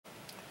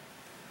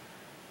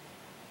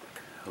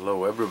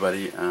Hello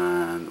everybody,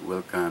 and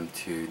welcome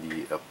to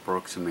the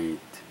approximate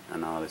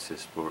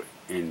analysis for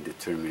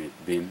indeterminate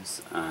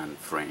beams and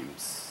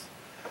frames.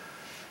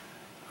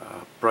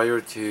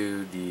 Prior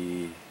to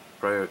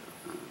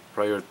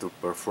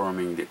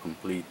performing the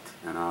complete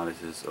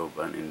analysis of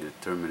an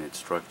indeterminate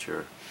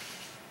structure,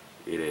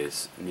 it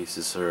is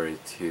necessary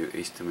to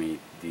estimate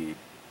the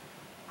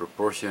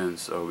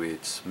proportions of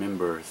its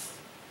members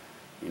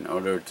in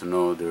order to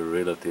know the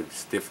relative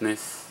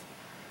stiffness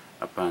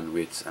upon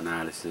which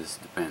analysis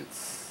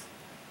depends.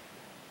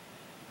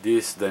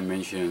 These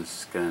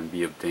dimensions can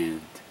be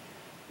obtained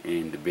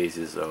in the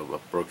basis of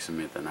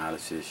approximate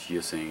analysis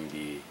using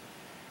the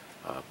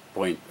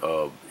point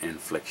of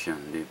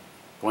inflection. The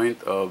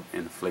point of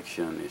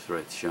inflection is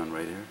shown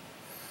right here.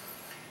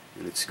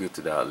 Let's go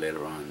to that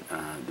later on.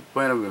 The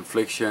point of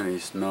inflection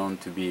is known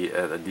to be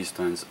at a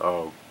distance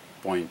of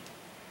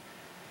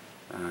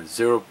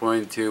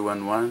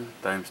 0.211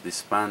 times the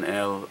span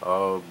L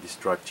of the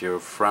structure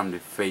from the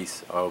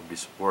face of the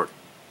support,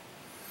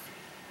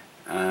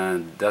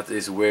 and that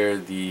is where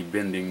the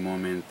bending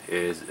moment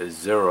is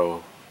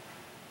 0,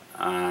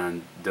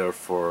 and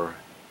therefore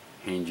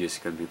hinges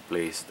can be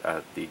placed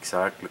at the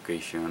exact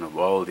location of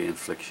all the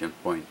inflection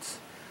points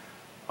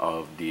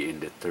of the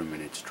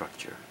indeterminate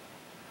structure.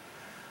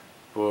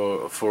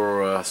 For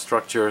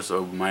structures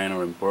of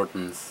minor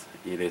importance,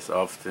 it is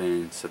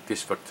often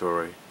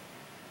satisfactory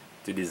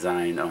to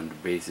design on the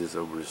basis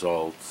of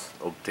results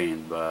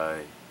obtained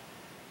by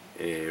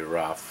a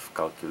rough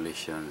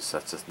calculation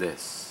such as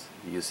this,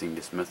 using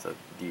this method,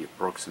 the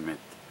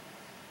approximate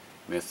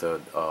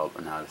method of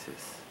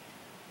analysis.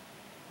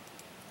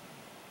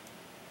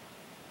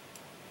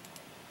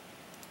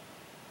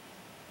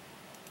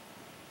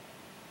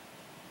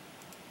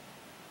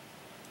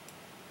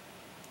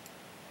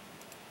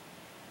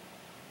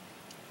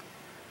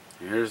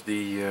 Here's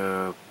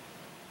the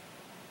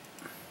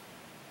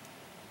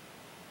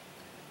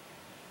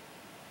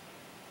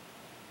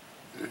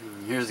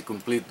here's the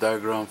complete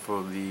diagram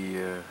for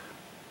the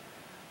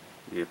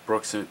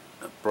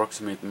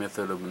approximate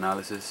method of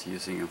analysis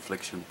using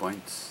inflection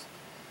points.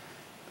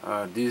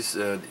 This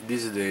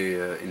is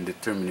the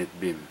indeterminate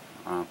beam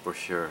for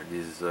sure.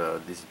 These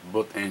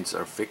both ends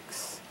are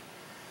fixed.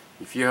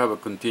 If you have a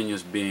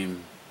continuous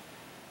beam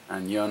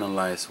and you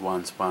analyze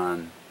one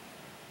span,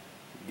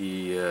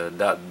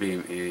 that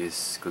beam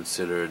is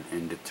considered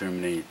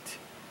indeterminate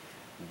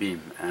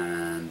beam,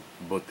 and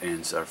both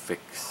ends are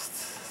fixed,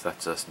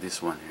 such as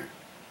this one here.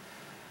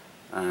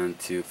 And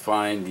to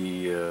find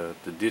to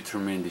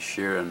determine the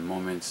shear and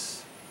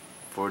moments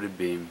for the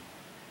beam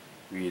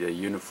with a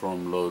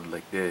uniform load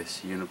like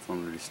this,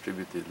 uniformly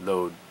distributed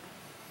load,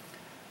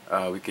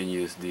 we can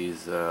use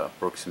this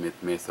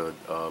approximate method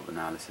of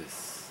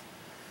analysis.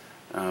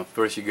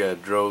 First, you gotta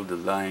draw the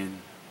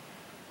line,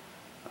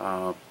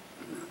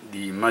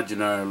 the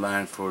imaginary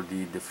line for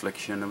the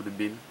deflection of the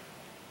beam.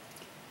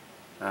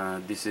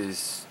 This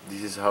is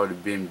how the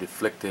beam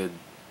deflected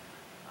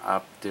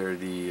after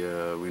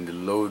when the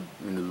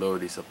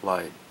load is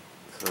applied.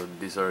 So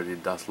these are the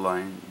dashed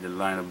line, the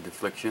line of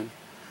deflection.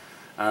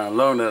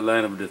 Along that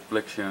line of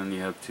deflection,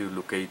 you have to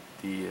locate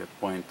the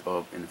point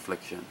of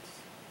inflection.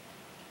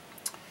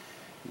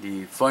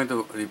 The point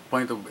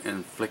of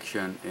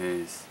inflection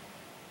is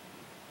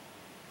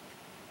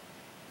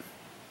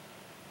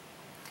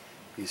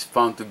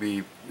found to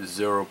be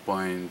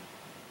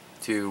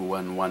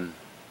 0.211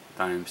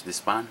 times the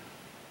span,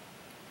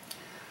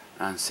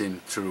 and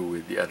same true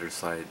with the other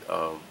side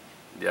of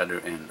the other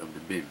end of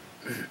the beam.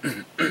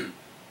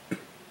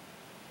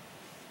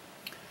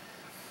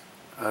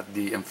 At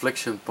the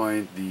inflection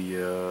point,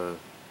 the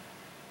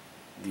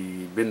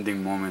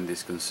bending moment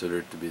is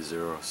considered to be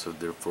 0, so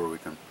therefore we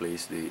can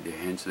place the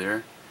hinge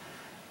there,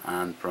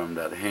 and from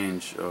that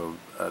hinge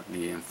at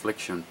the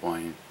inflection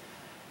point,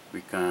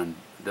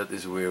 that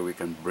is where we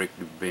can break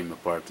the beam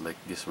apart like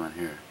this one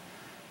here.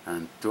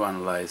 And to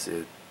analyze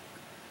it,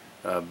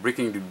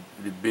 breaking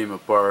the beam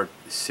apart,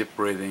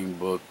 separating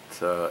both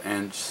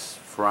ends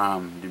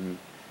from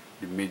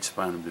the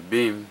midspan of the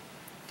beam,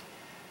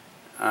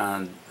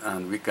 and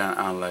we can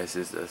analyze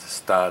this as a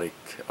static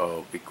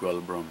of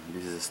equilibrium.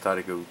 This is a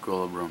static of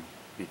equilibrium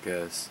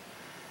because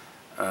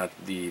at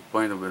the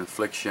point of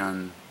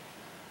inflection,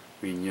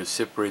 when you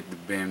separate the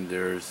beam,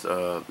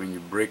 when you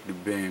break the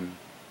beam,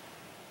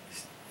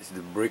 it's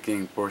the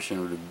breaking portion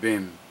of the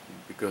beam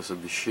because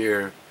of the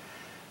shear,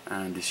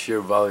 and the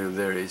shear value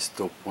there is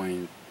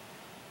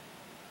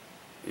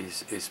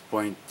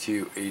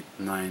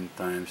 0.289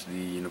 times the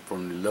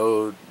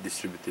uniformly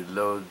distributed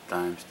load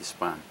times the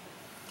span.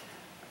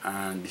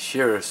 And the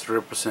shear is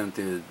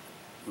represented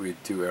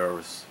with two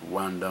arrows,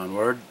 one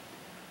downward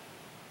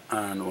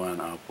and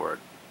one upward.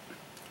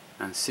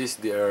 And since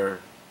they are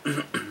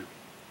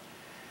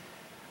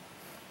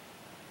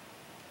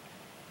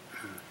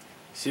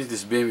since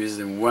this beam is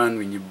in 1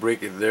 when you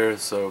break it there,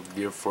 so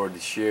therefore the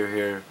shear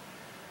here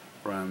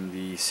from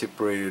the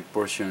separated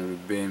portion of the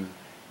beam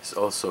is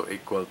also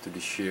equal to the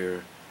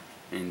shear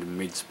in the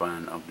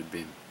midspan of the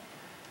beam.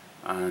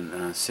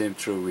 And same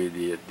true with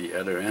the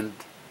other end.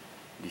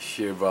 the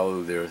shear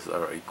value there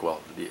are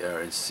equal. They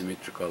are in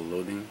symmetrical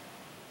loading,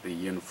 the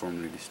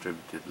uniformly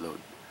distributed load,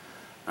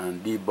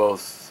 and they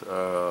both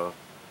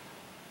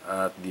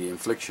at the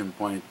inflection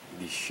point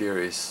the shear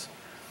is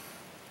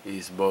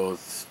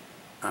both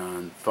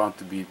found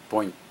to be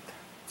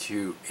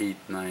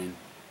 0.289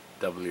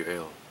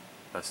 WL.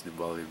 That's the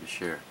value of the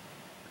shear.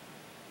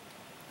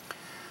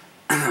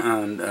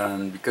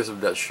 and because of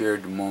that shear,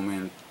 the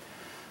moment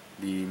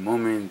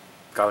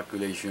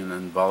calculation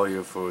and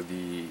value for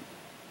the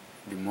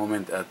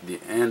moment at the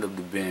end of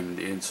the beam,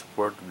 the end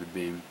support of the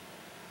beam,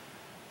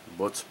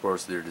 both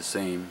supports they're the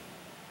same,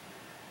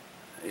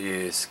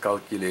 is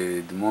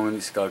calculated. The moment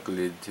is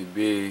calculated to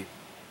be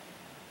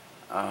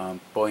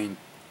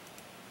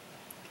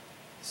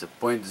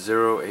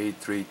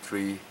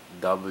 0.0833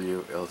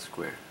 WL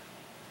square,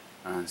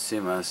 and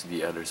same as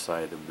the other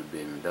side of the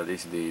beam. That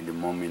is the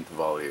moment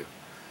value.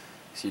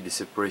 See the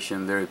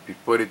separation there? If you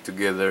put it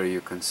together,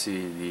 you can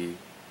see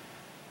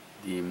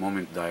the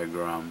moment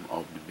diagram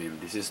of the beam.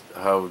 This is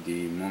how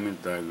the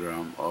moment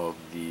diagram of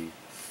the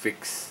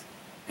fixed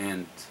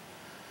end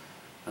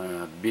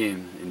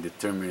beam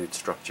indeterminate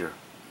structure.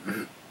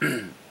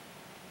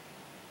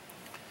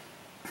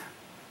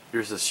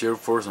 Here's a shear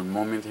force and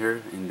moment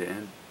here in the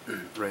end,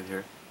 right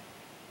here.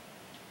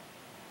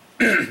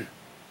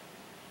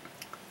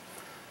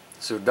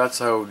 So that's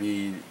how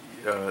the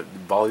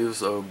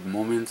values of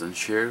moments and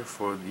shear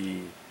for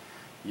the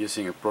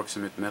using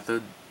approximate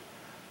method.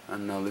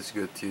 And now let's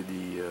go to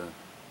the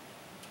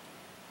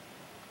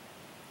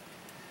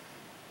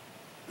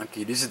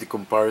okay, this is the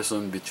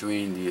comparison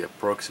between the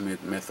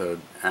approximate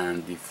method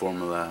and the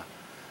formula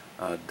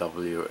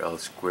WL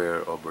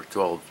square over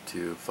 12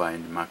 to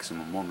find the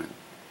maximum moment.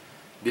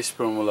 This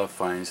formula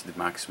finds the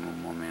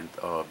maximum moment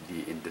of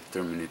the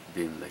indeterminate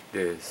beam like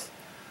this,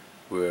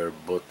 where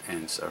both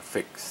ends are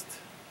fixed.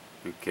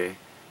 Okay,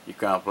 you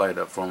can apply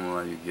that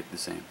formula, you get the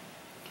same.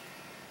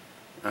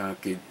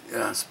 Okay,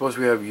 suppose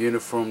we have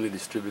uniformly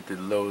distributed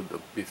load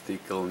of 50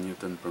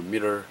 kilonewton per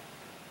meter,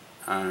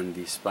 and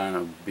the span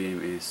of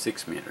beam is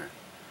 6 meter.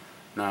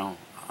 Now,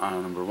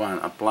 number one,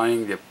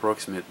 applying the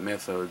approximate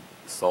method,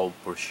 solve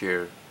for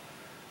shear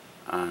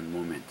and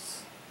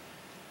moments.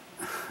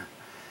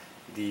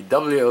 The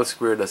WL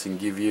square doesn't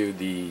give you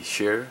the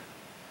shear,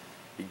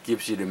 it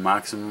gives you the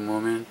maximum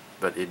moment,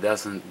 but it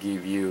doesn't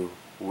give you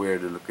where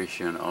the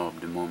location of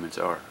the moments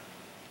are.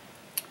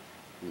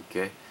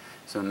 Okay,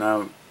 so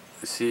now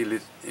see,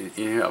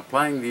 in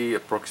applying the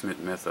approximate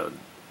method,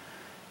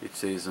 it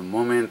says a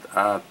moment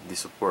at the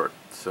support,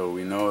 so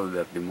we know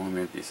that the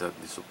moment is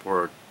at the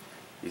support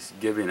is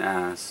given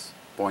as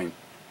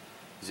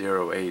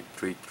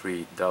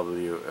 0.0833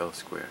 WL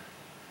square.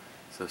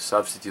 So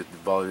substitute the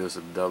values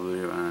of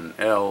W and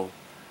L,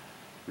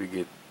 we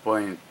get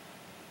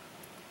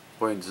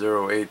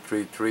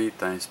 0.0833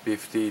 times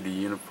 50, the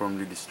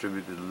uniformly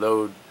distributed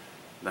load,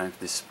 times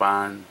the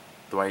span,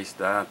 twice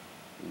that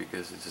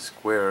because it's a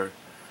square,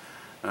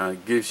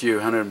 gives you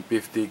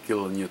 150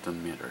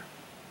 kilonewton meter.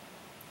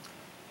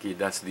 Okay,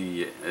 that's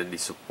the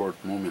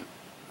support moment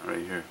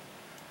right here,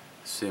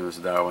 same as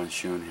that one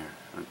shown here.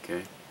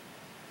 Okay,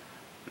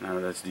 now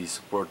that's the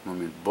support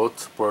moment. Both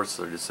supports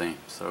are the same,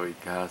 so it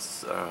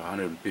has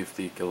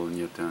 150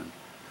 kilonewton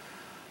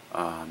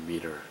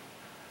meter.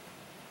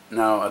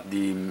 Now at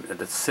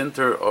the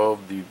center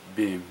of the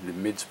beam, the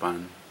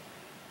midspan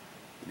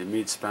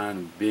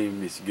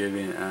beam is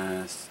given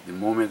as the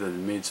moment of the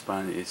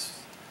midspan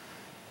is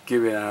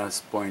given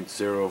as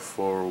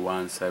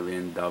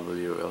 0.0417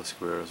 WL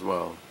square as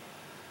well.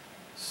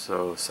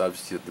 So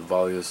substitute the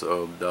values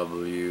of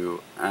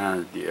W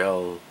and the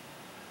L,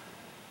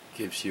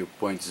 gives you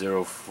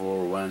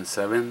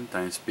 0.0417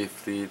 times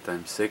 50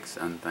 times 6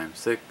 and times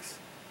 6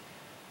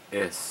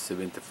 is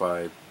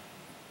 75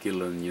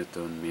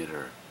 kilonewton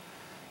meter.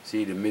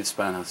 See, the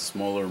midspan has a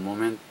smaller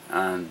moment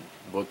and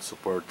both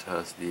support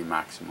has the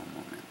maximum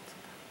moment.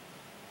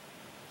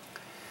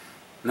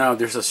 Now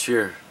there's a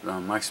shear, the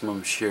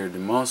maximum shear. The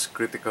most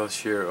critical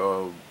shear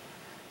of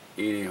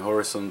any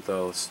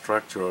horizontal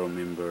structural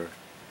member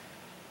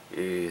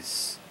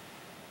is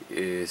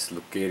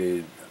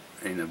located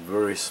in a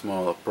very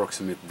small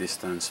approximate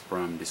distance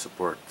from the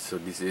support. So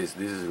this is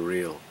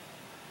real.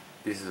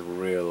 This is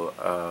real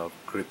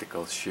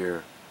critical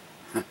shear.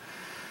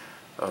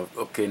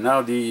 Okay,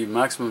 now the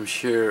maximum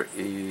shear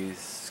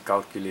is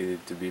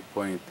calculated to be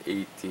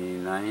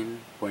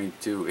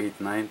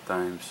 0.289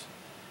 times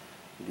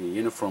the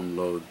uniform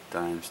load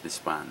times the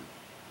span.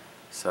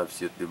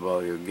 Substitute the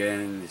value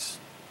again. This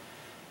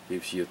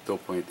gives you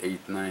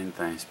 2.89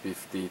 times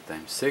 50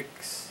 times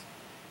 6.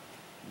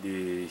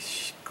 The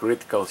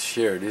critical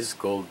shear, this is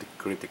called the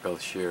critical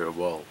shear of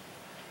all,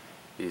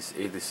 is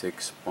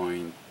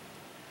 86.87.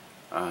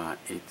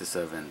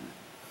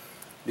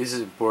 This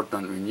is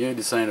important when you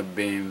design a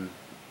beam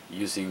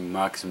using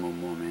maximum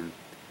moment.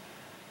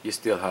 You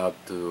still have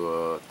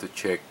to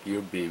check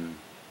your beam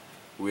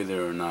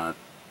whether or not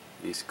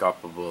is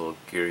capable of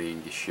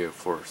carrying the shear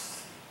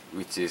force,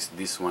 which is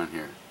this one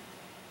here,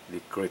 the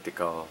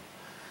critical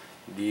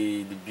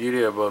The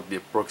beauty about the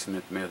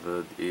approximate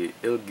method,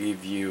 it'll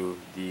give you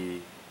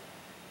the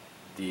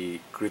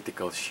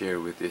critical shear,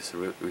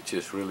 which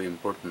is really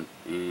important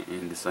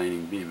in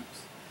designing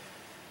beams.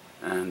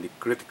 And the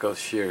critical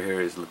shear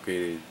here is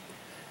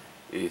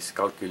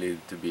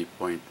calculated to be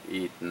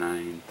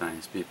 0.89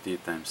 times 50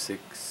 times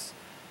 6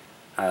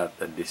 at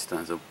a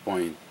distance of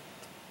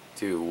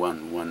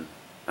 0.211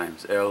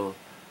 times L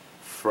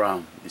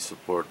from the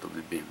support of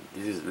the beam.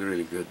 This is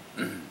really good.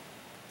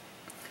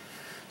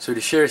 So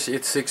the shear is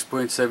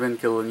 6.7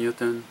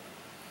 kilonewton.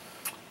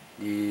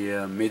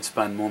 The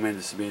mid-span moment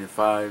is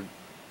 25,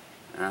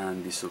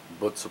 and the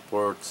both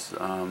supports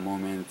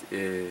moment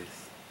is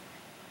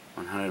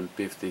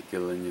 150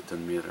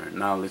 kilonewton meter.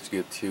 Now let's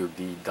get to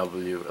the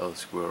WL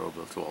square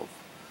over 12.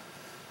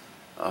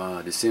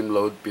 The seam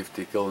load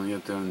 50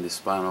 kilonewton, the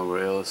span over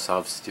L,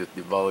 substitute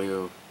the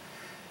value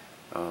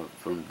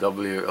from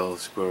WL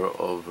square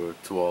over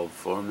 12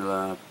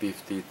 formula,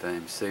 50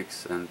 times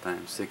 6 and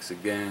times 6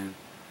 again.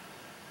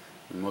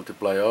 You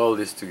multiply all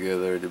this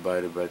together,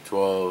 divided by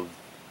 12,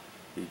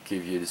 it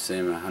gives you the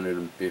same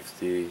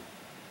 150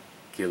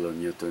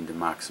 kilonewton, the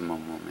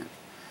maximum moment.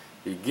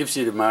 It gives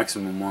you the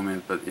maximum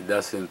moment, but it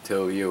doesn't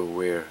tell you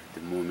where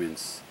the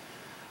moments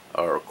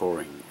are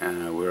occurring.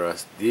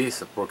 Whereas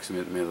this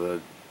approximate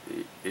method,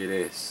 it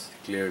is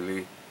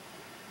clearly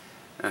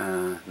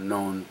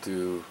known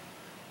to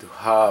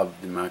have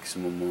the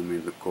maximum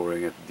moment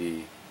occurring at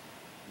the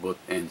both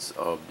ends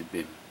of the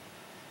beam,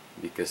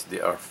 because they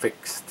are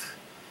fixed.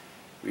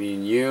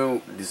 When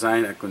you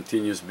design a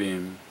continuous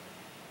beam,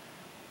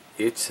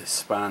 each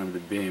span of the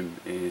beam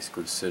is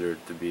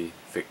considered to be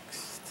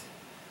fixed.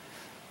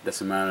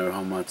 Doesn't matter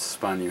how much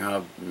span you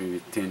have,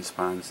 maybe 10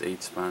 spans,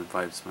 8 spans,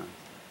 5 spans.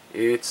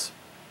 Each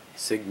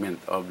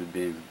segment of the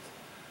beam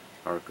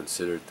are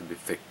considered to be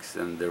fixed,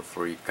 and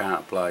therefore you can't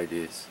apply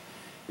this.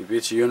 If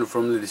it's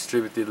uniformly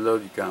distributed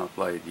load, you can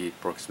apply the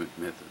approximate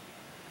method.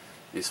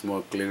 It's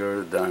more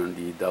clearer than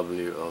the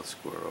WL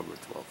square over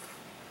 12.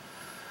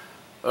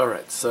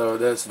 Alright, so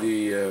that's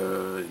the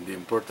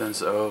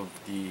importance of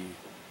the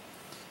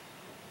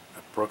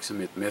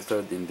approximate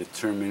method in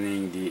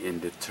determining the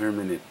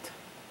indeterminate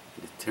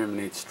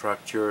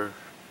structure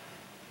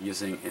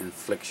using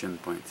inflection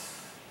points.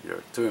 There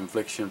are 2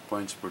 inflection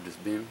points for this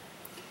beam,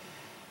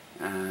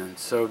 and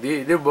so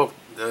they both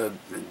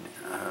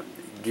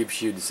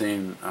gives you the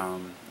same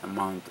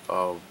amount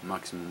of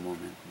maximum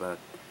moment, but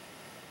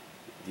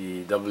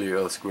the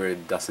WL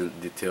squared doesn't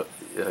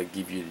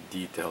give you the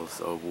details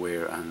of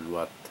where and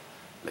what,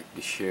 like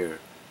the shear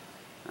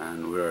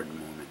and where are the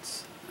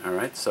moments.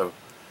 Alright, so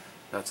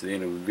that's the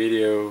end of the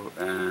video,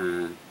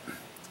 and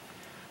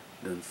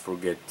don't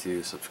forget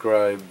to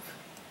subscribe,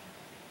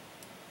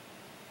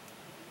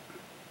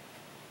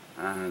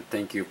 and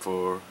thank you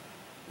for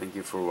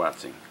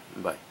watching.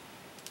 Bye.